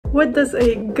What does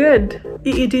a good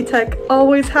EEG tech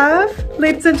always have,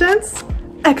 ladies and gents?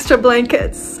 Extra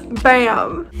blankets.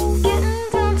 Bam!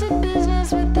 Getting down to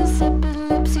business with this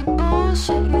epilepsy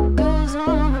bullshit. Your girl's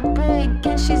on her break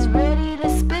and she's ready to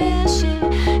spill shit.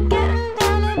 Getting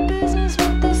down to business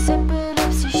with this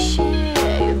epilepsy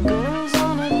shit. Your girl's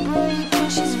on her break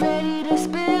and she's ready to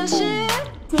spill shit.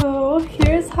 So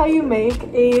here's how you make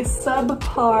a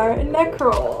subpar neck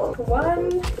roll.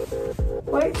 1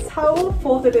 white towel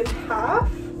folded in half.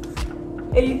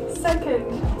 A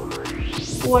second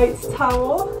white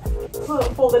towel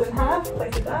folded in half,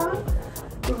 place it down.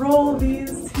 Roll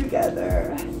these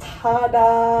together.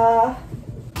 Ta-da!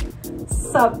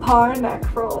 Subpar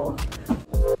neck roll.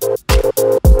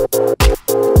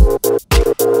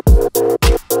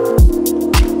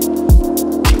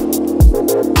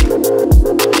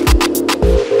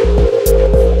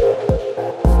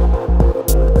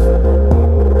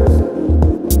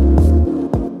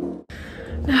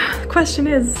 Question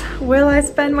is, will I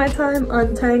spend my time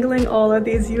untangling all of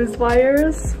these used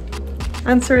wires?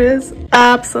 Answer is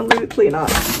absolutely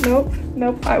not.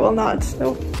 Nope, I will not.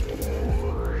 Nope.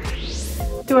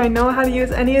 Do I know how to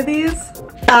use any of these?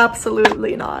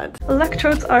 Absolutely not.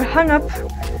 Electrodes are hung up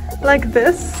like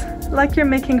this, like you're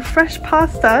making fresh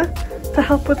pasta to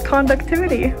help with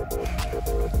conductivity.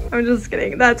 I'm just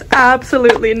kidding, that's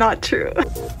absolutely not true.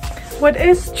 What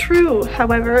is true,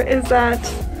 however, is that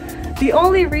the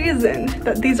only reason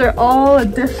that these are all a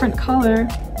different color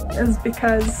is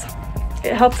because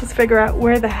it helps us figure out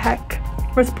where the heck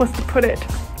we're supposed to put it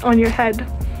on your head.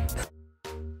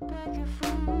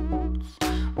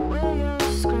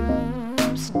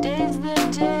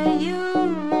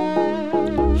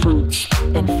 Fruits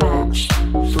and facts,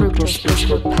 fructose is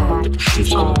her pack.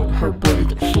 She's on her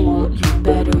break full, you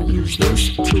better use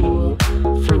this tool.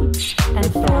 Fruits and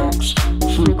facts,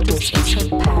 fructose is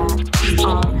her pack. She's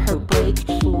on her break.